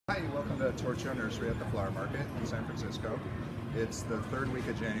the Torchio Nursery at the Flower Market in San Francisco. It's the third week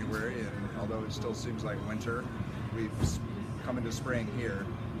of January, and although it still seems like winter, we've come into spring here.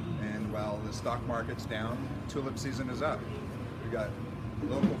 And while the stock market's down, tulip season is up. We got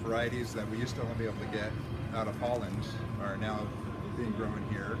local varieties that we used to only be able to get out of Holland are now being grown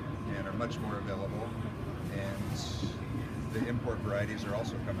here and are much more available. And the import varieties are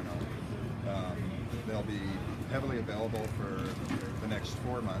also coming on. They'll be heavily available for the next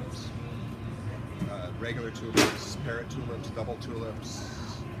 4 months. Regular tulips, parrot tulips, double tulips,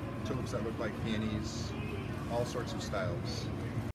 tulips that look like peonies, all sorts of styles.